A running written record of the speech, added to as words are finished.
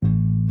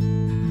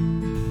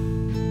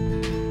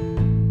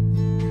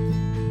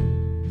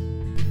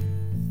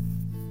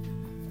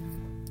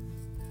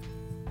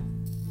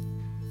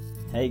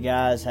Hey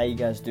guys, how you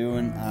guys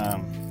doing?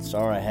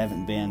 Sorry I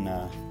haven't been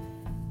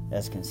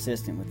as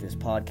consistent with this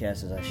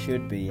podcast as I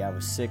should be. I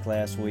was sick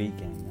last week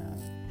and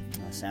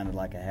I sounded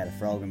like I had a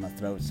frog in my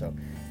throat, so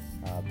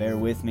bear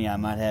with me. I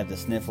might have the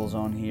sniffles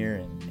on here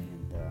and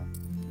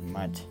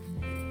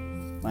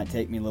it might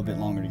take me a little bit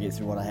longer to get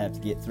through what I have to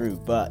get through.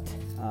 But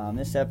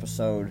this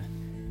episode,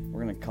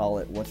 we're going to call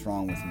it What's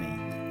Wrong With Me.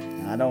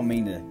 And I don't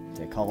mean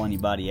to call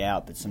anybody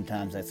out, but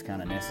sometimes that's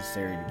kind of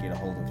necessary to get a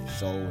hold of your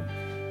soul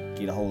and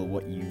get a hold of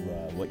what you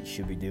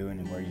should be doing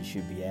and where you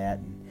should be at.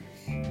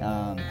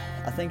 And,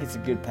 I think it's a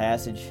good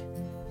passage.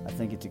 I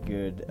think it's a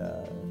good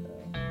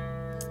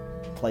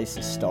place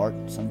to start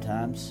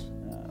sometimes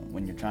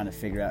when you're trying to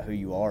figure out who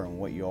you are and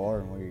what you are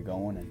and where you're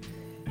going and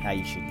how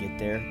you should get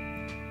there.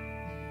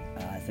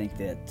 I think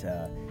that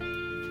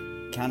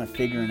kind of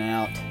figuring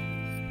out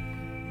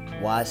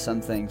why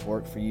some things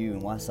work for you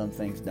and why some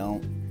things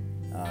don't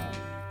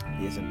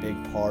is a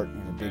big part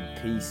and a big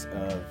piece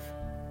of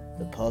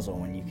the puzzle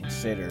when you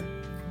consider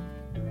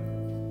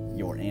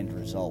your end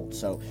result.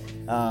 So,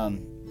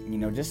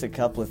 just a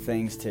couple of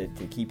things to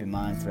keep in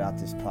mind throughout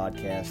this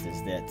podcast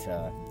is that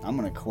I'm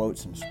going to quote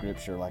some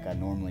scripture like I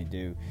normally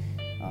do,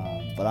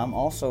 but I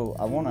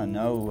want to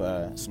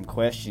know some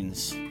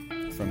questions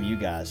from you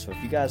guys. So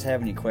if you guys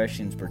have any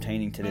questions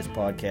pertaining to this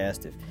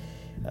podcast,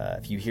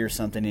 if you hear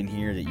something in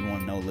here that you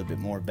want to know a little bit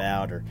more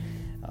about, or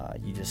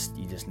you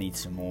just need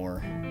some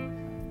more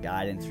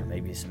guidance or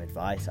maybe some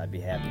advice, I'd be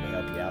happy to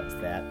help you out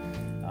with that.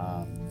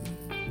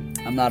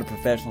 I'm not a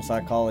professional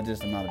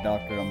psychologist. I'm not a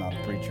doctor. I'm not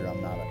a preacher.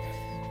 I'm not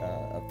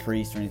a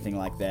priest or anything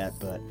like that.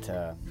 But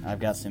I've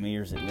got some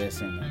ears that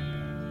listen.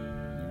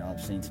 And, I've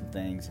seen some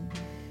things and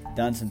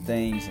done some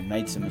things and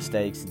made some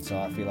mistakes, and so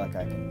I feel like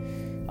I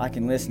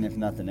can listen if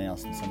nothing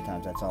else. And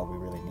sometimes that's all we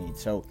really need.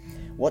 So,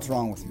 what's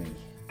wrong with me?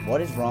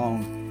 What is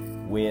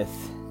wrong with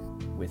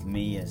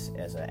me as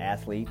an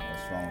athlete?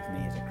 What's wrong with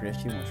me as a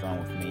Christian? What's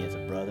wrong with me as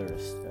a brother,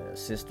 a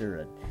sister,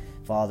 a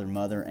father,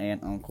 mother,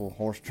 aunt, uncle,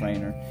 horse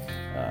trainer,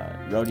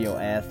 rodeo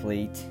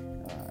athlete,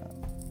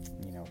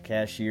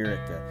 cashier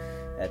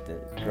at the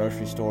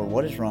grocery store?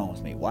 What is wrong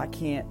with me? Why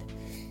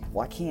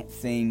can't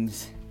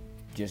things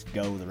just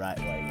go the right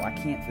way? Why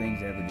can't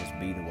things ever just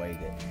be the way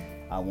that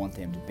I want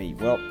them to be?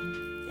 Well,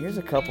 here's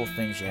a couple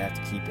things you have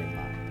to keep in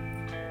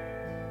mind.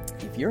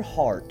 If your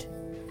heart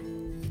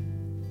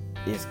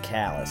is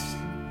callous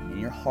and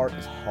your heart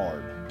is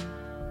hard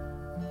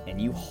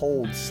and you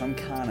hold some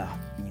kind of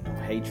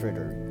hatred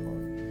or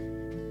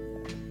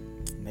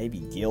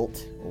maybe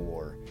guilt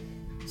or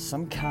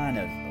some kind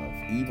of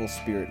evil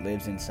spirit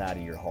lives inside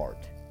of your heart,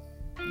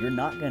 you're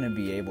not going to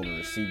be able to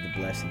receive the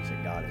blessings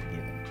that God has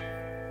given.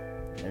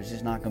 There's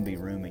just not going to be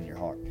room in your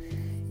heart.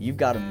 You've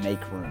got to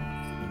make room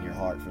in your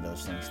heart for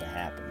those things to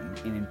happen.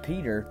 And in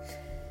Peter,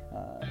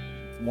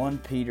 1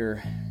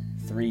 Peter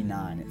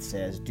 3:9, it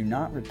says, "Do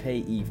not repay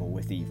evil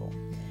with evil,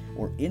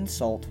 or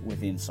insult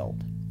with insult,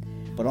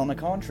 but on the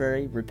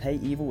contrary, repay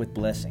evil with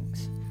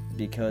blessings,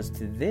 because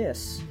to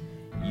this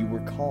you were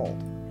called,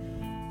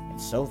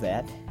 and so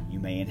that you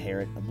may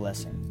inherit a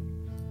blessing."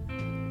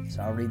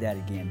 So I'll read that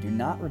again. Do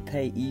not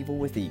repay evil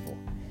with evil,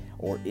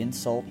 or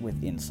insult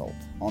with insult.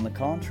 On the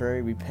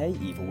contrary, repay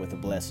evil with a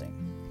blessing,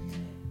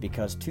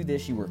 because to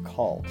this you were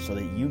called, so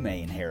that you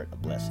may inherit a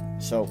blessing.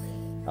 So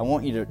I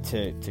want you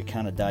to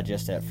kind of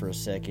digest that for a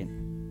second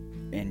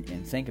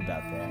and think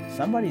about that.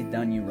 Somebody's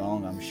done you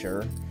wrong, I'm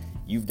sure.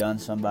 You've done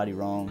somebody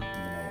wrong,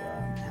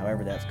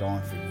 however that's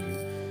gone for you.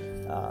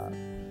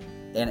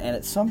 And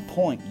at some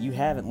point, you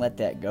haven't let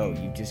that go.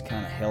 You've just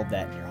kind of held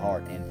that in your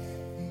heart. And,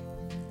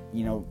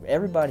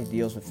 everybody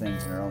deals with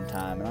things in their own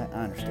time, and I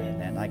understand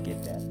that, and I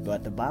get that.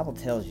 But the Bible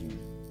tells you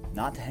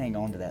not to hang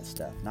on to that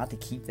stuff, not to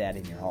keep that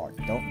in your heart.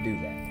 Don't do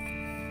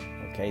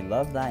that. Okay?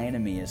 Love thy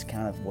enemy is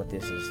kind of what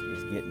this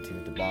is getting to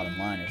at the bottom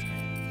line is,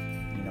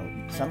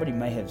 somebody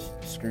may have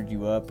screwed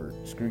you up or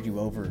screwed you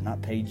over or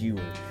not paid you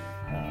or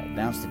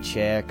bounced a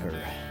check or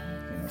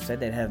said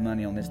they'd have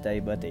money on this day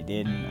but they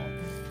didn't,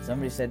 or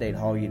somebody said they'd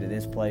haul you to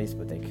this place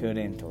but they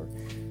couldn't, or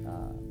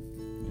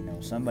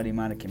somebody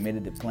might have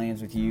committed to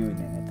plans with you and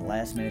then at the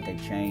last minute they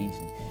changed.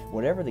 And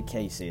whatever the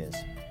case is,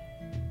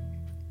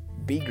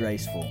 be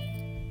graceful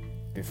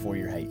before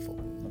you're hateful.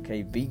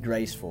 Okay, be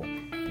graceful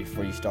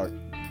before you start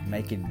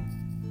making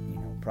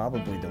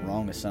probably the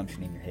wrong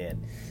assumption in your head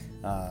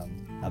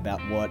about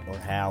what or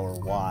how or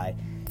why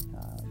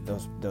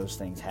those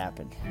things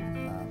happen.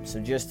 So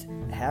just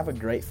have a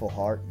grateful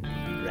heart, be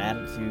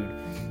gratitude.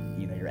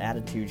 Your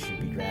attitude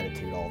should be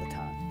gratitude all the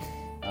time.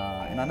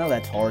 And I know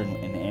that's hard,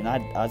 and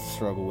I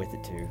struggle with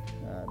it too.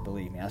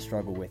 Believe me, I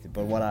struggle with it.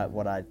 But what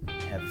I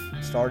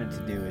have started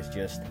to do is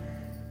just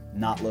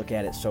not look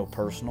at it so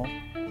personal,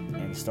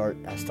 and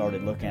I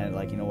started looking at it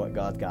like, what,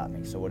 God's got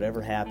me. So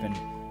whatever happened,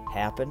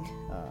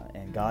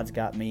 and God's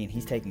got me, and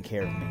He's taking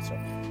care of me. So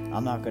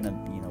I'm not going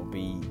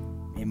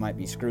to, He might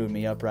be screwing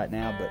me up right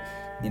now, but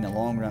in the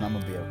long run, I'm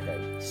going to be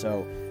okay.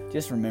 So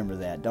just remember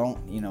that. Don't,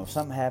 if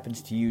something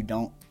happens to you,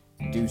 don't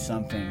do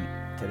something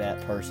to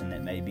that person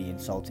that may be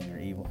insulting or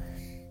evil.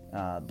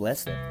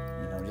 Bless them.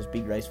 just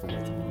be graceful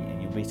with them,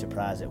 and you'll be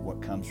surprised at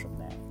what comes from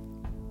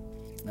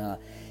that.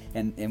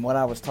 And what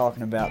I was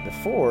talking about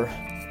before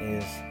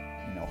is,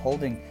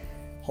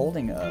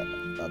 holding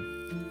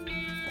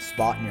a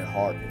spot in your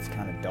heart that's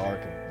kind of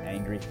dark and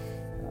angry.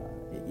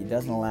 It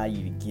doesn't allow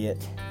you to get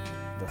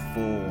the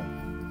full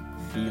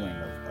feeling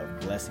of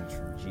blessings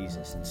from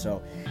Jesus. And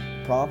so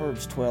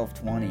Proverbs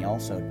 12:20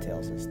 also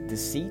tells us,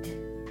 deceit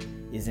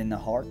is in the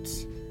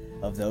hearts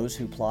of those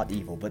who plot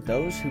evil, but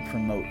those who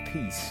promote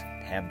peace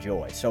have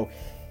joy. So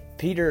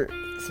Peter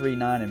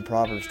 3:9 and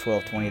Proverbs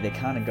 12:20, they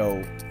kind of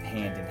go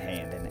hand in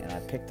hand. And I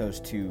picked those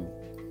two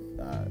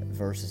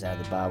verses out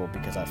of the Bible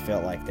because I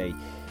felt like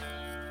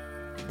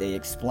they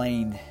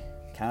explained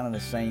kind of the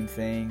same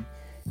thing,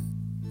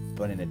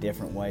 but in a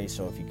different way.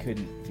 So if you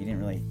didn't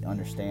really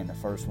understand the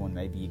first one,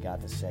 maybe you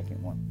got the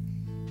second one.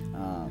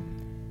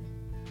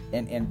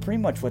 And pretty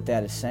much what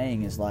that is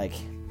saying is, like,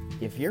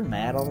 if you're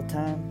mad all the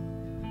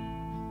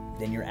time,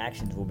 then your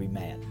actions will be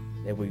mad.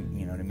 You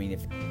know what I mean?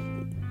 If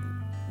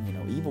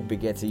evil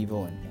begets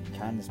evil, and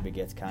kindness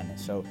begets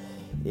kindness. So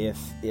if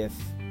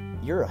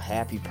you're a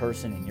happy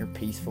person and you're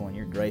peaceful and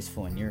you're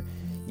graceful and your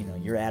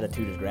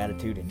attitude is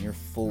gratitude and you're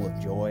full of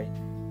joy,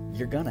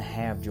 you're gonna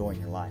have joy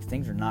in your life.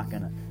 Things are not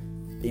gonna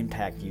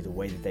impact you the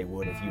way that they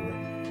would if you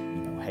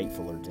were,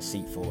 hateful or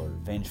deceitful or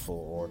vengeful,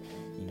 or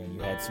you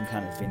had some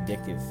kind of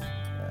vindictive,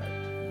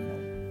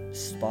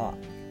 spot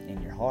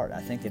in your heart.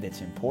 I think that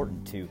it's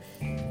important to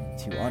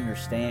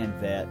understand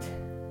that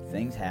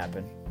things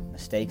happen,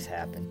 mistakes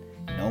happen.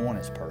 No one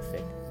is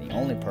perfect. The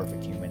only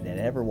perfect human that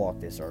ever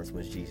walked this earth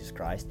was Jesus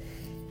Christ,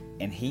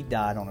 and He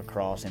died on a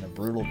cross in a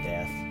brutal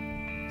death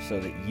so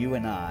that you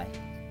and I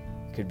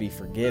could be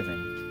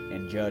forgiven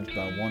and judged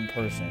by one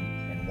person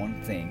and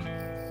one thing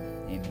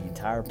in the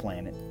entire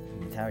planet,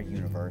 the entire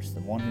universe,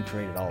 the one who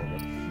created all of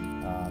it.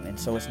 And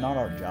so it's not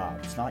our job.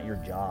 It's not your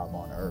job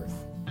on earth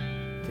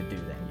to do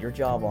that. Your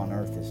job on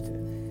earth is to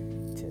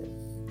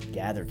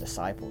gather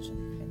disciples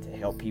and to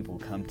help people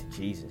come to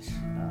Jesus.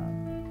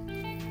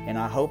 And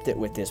I hope that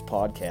with this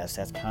podcast,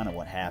 that's kind of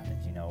what happens.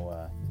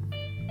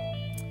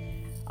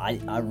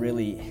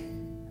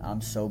 I'm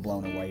so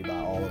blown away by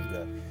all of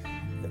the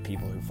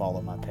people who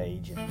follow my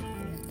page, and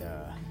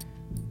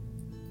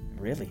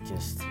really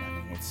just,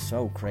 it's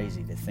so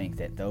crazy to think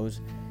that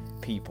those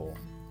people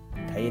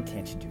pay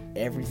attention to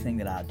everything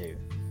that I do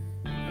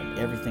and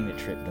everything that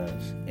Tripp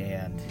does,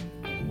 and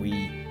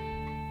we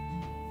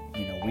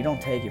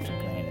don't take it for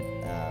granted.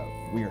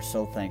 We are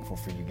so thankful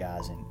for you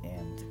guys,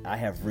 and I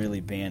have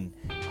really been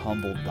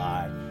humbled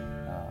by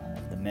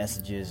the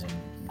messages and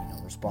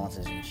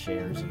responses and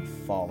shares and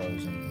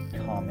follows and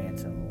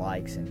comments and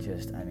likes and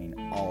just,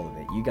 all of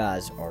it. You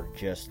guys are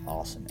just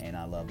awesome, and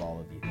I love all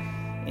of you.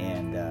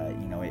 And,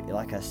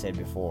 like I said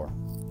before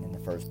in the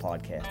first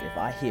podcast, if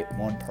I hit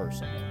one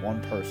person and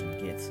one person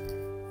gets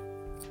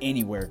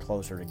anywhere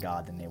closer to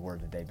God than they were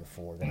the day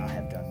before, then I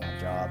have done my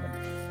job,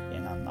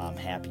 and I'm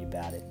happy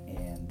about it.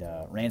 And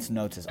Ransom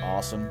Notes is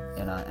awesome,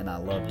 and I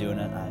love doing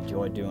it. I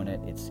enjoy doing it.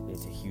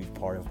 It's a huge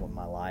part of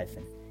my life,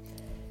 and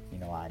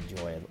I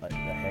enjoy the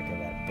heck of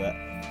that. But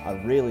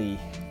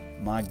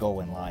my goal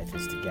in life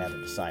is to gather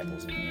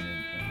disciples, and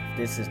if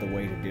this is the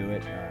way to do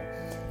it,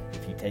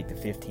 if you take the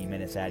 15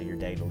 minutes out of your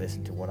day to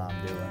listen to what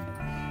I'm doing,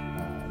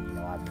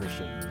 I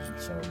appreciate you.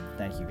 So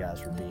thank you guys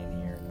for being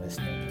here and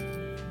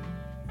listening.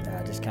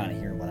 Just kind of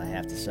hearing what I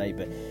have to say.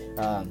 But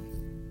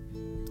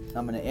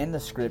I'm going to end the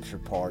scripture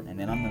part, and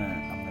then I'm going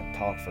to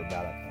talk for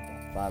about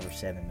 5 or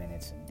 7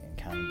 minutes and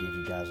kind of give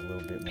you guys a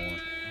little bit more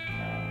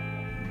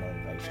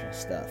motivational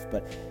stuff.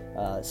 But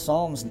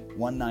Psalms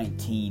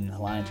 119,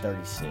 line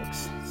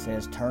 36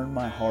 says, "Turn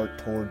my heart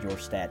toward your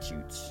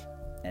statutes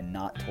and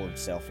not toward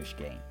selfish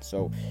gain."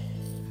 So,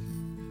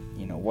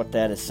 what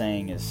that is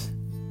saying is,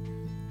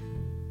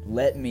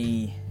 let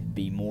me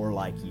be more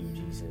like you,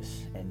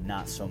 Jesus, and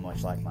not so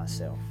much like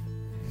myself.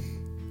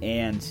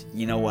 And,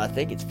 I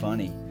think it's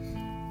funny.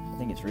 I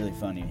think it's really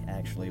funny,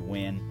 actually,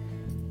 when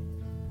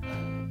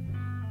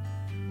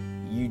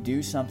you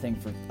do something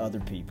for other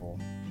people,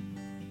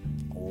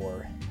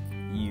 or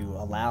you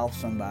allow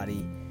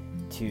somebody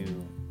to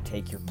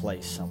take your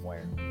place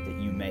somewhere that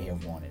you may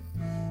have wanted.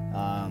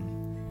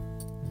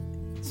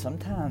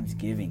 Sometimes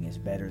giving is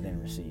better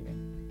than receiving.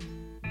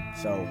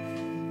 So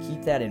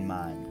keep that in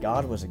mind.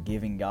 God was a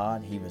giving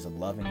God. He was a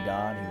loving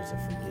God. He was a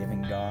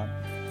forgiving God.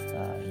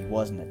 He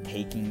wasn't a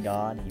taking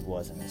God. He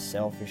wasn't a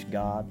selfish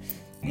God,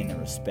 in the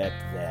respect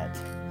that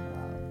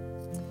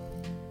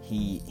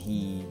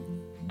he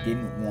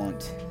didn't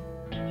want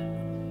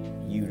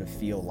you to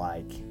feel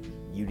like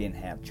you didn't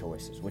have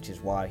choices, which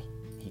is why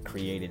He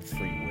created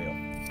free will.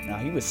 Now,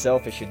 He was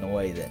selfish in the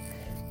way that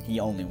He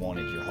only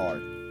wanted your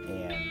heart,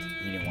 and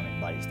He didn't want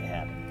anybody's to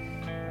have it.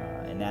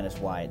 And that is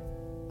why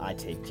I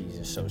take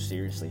Jesus so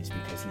seriously, is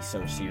because He's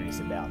so serious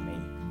about me.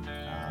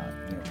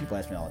 People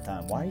ask me all the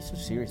time, why are you so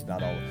serious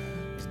about all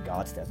this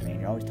God stuff, man?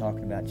 You're always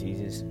talking about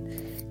Jesus,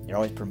 and you're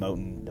always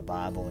promoting the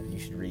Bible, and you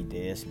should read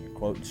this, and you're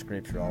quoting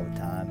Scripture all the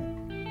time.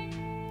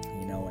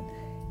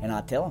 And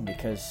I tell them,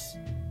 because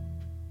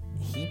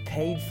He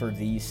paid for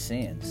these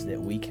sins that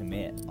we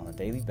commit on a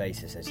daily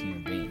basis as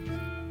human beings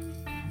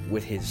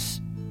with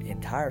his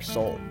entire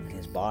soul and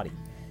his body.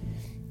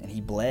 And he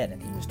bled,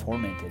 and he was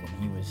tormented, and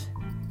he was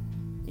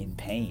in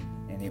pain,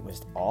 and it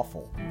was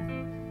awful.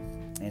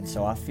 And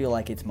so I feel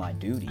like it's my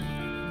duty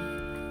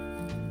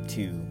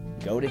to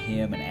go to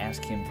him and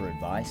ask him for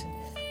advice, and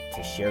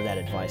to share that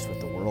advice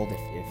with the world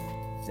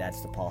if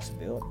that's the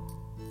possibility.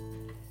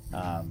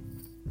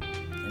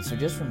 And so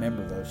just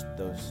remember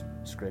those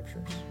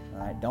scriptures. All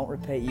right? Don't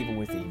repay evil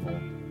with evil,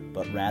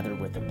 but rather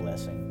with a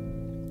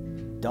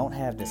blessing. Don't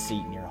have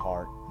deceit in your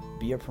heart.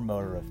 Be a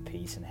promoter of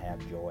peace and have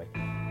joy.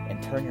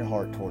 And turn your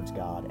heart towards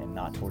God and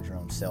not towards your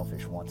own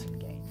selfish wants and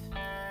gains.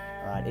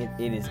 All right?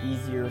 It is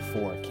easier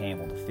for a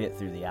camel to fit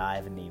through the eye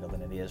of a needle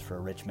than it is for a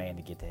rich man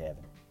to get to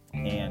heaven.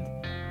 And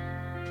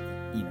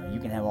you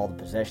can have all the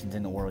possessions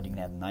in the world. You can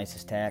have the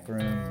nicest tack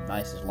room,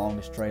 nicest,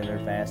 longest trailer,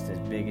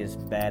 fastest,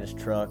 biggest, baddest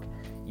truck,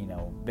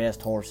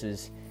 best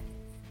horses.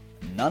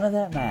 None of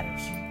that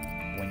matters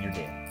when you're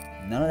dead.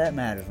 None of that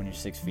matters when you're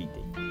 6 feet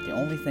deep. The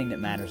only thing that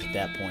matters at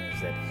that point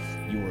is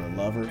that you were a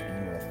lover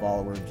and you were a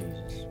follower of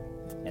Jesus.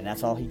 And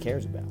that's all he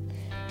cares about.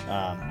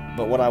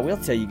 But what I will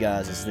tell you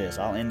guys is this.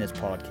 I'll end this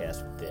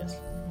podcast with this.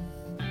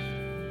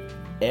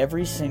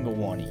 Every single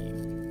one of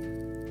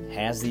you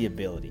has the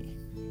ability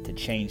to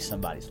change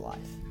somebody's life.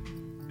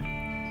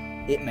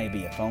 It may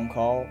be a phone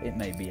call. It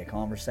may be a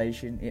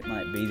conversation. It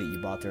might be that you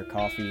bought their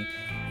coffee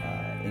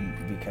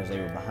because they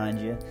were behind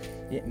you.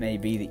 It may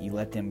be that you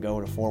let them go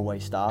at a four-way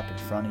stop in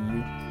front of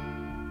you.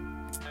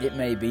 It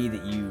may be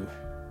that you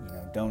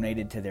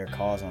donated to their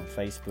cause on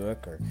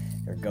Facebook or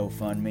their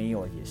GoFundMe,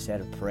 or you said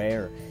a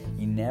prayer.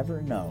 You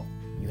never know.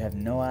 You have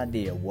no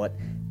idea what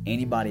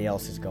anybody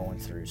else is going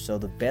through. So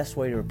the best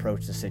way to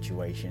approach the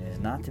situation is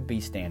not to be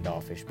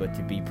standoffish, but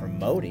to be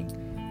promoting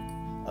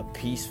a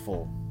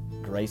peaceful,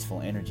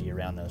 graceful energy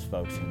around those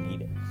folks who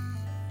need it.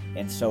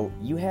 And so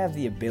you have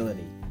the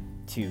ability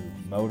to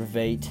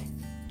motivate,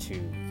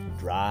 to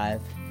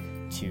drive,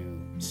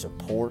 to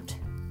support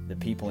the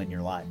people in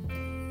your life.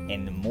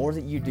 And the more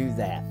that you do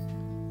that,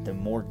 the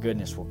more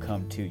goodness will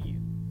come to you.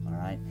 All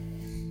right?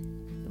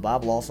 The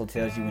Bible also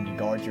tells you when you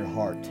guard your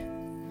heart,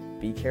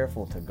 be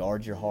careful to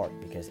guard your heart,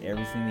 because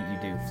everything that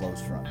you do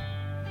flows from it.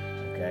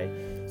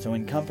 Okay? So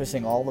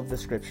encompassing all of the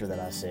scripture that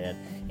I said,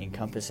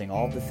 encompassing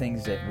all the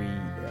things that we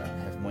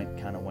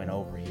went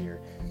over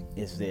here,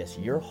 is this: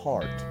 your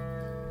heart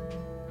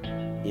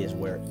is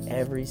where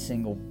every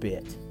single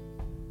bit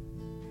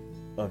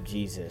of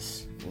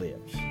Jesus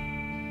lives.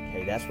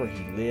 Okay, that's where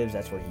he lives,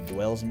 that's where he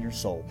dwells in your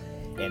soul.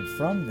 And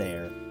from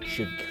there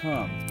should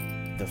come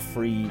the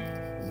free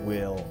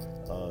will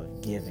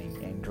of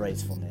giving and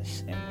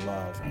gracefulness and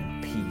love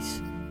and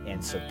peace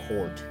and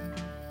support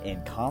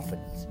and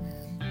confidence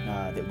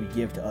that we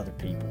give to other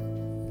people.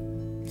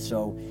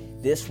 So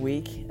this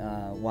week,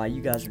 while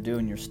you guys are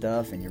doing your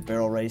stuff and your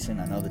barrel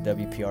racing, I know the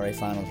WPRA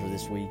finals are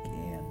this week,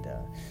 and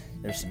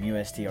there's some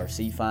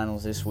USTRC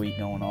finals this week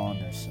going on.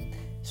 There's some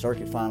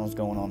circuit finals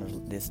going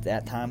on. It's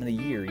that time of the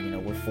year.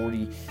 We're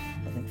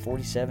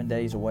 47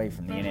 days away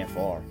from the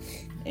NFR,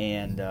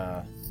 and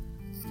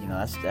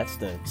that's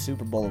the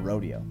Super Bowl of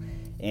rodeo.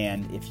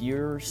 And if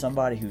you're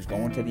somebody who's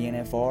going to the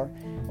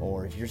NFR,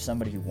 or if you're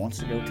somebody who wants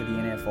to go to the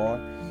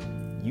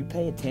NFR, you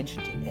pay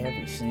attention to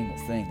every single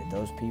thing that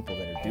those people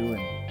that are doing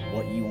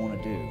what you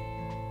want to do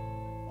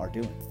are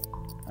doing.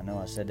 I know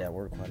I said that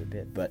word quite a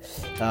bit, but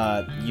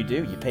you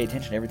do. You pay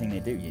attention to everything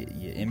they do.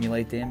 You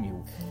emulate them.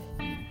 You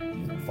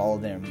follow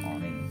them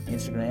on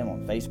Instagram,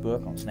 on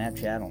Facebook, on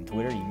Snapchat, on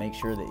Twitter. You make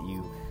sure that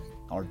you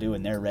are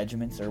doing their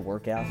regimens, their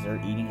workouts, their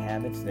eating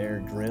habits, their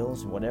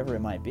drills, whatever it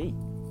might be.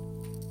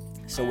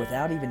 So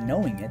without even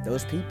knowing it,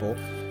 those people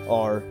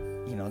are,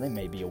 they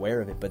may be aware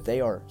of it, but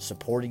they are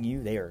supporting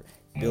you. They are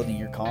building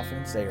your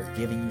confidence. They are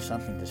giving you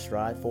something to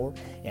strive for,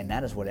 and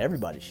that is what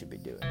everybody should be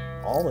doing.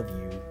 All of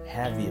you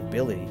have the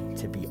ability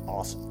to be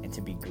awesome and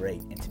to be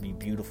great and to be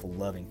beautiful,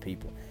 loving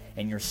people,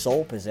 and your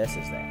soul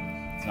possesses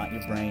that. It's not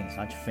your brain, it's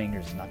not your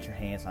fingers, it's not your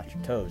hands, it's not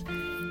your toes.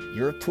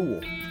 You're a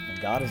tool,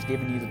 and God has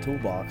given you the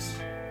toolbox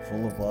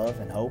full of love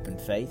and hope and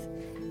faith,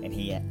 and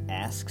he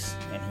asks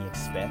and he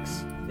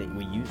expects that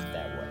we use it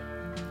that way.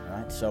 All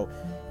right, so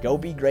go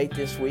be great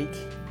this week.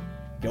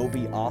 Go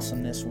be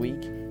awesome this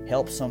week.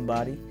 Help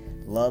somebody.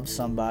 Love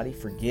somebody.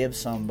 Forgive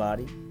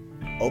somebody.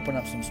 Open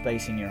up some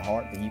space in your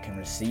heart that you can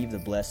receive the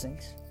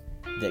blessings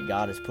that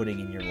God is putting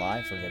in your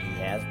life, or that he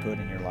has put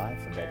in your life,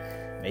 or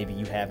that maybe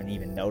you haven't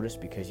even noticed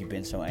because you've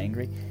been so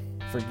angry.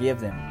 Forgive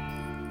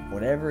them.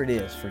 Whatever it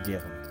is,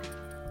 forgive them.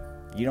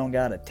 You don't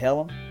got to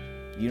tell them.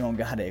 You don't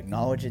got to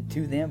acknowledge it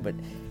to them, but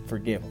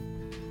forgive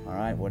them. All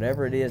right?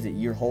 Whatever it is that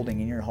you're holding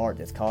in your heart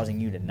that's causing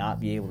you to not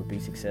be able to be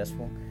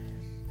successful,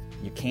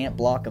 you can't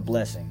block a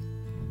blessing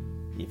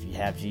if you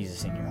have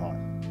Jesus in your heart.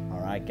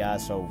 All right,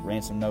 guys? So,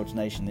 Ransom Notes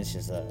Nation, this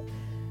is a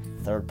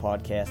third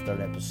podcast,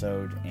 third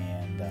episode,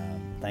 and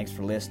thanks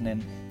for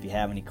listening. If you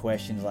have any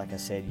questions, like I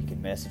said, you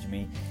can message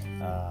me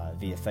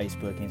via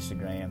Facebook,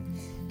 Instagram,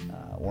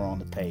 or on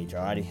the page.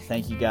 All righty?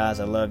 Thank you, guys.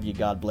 I love you.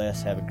 God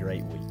bless. Have a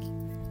great week.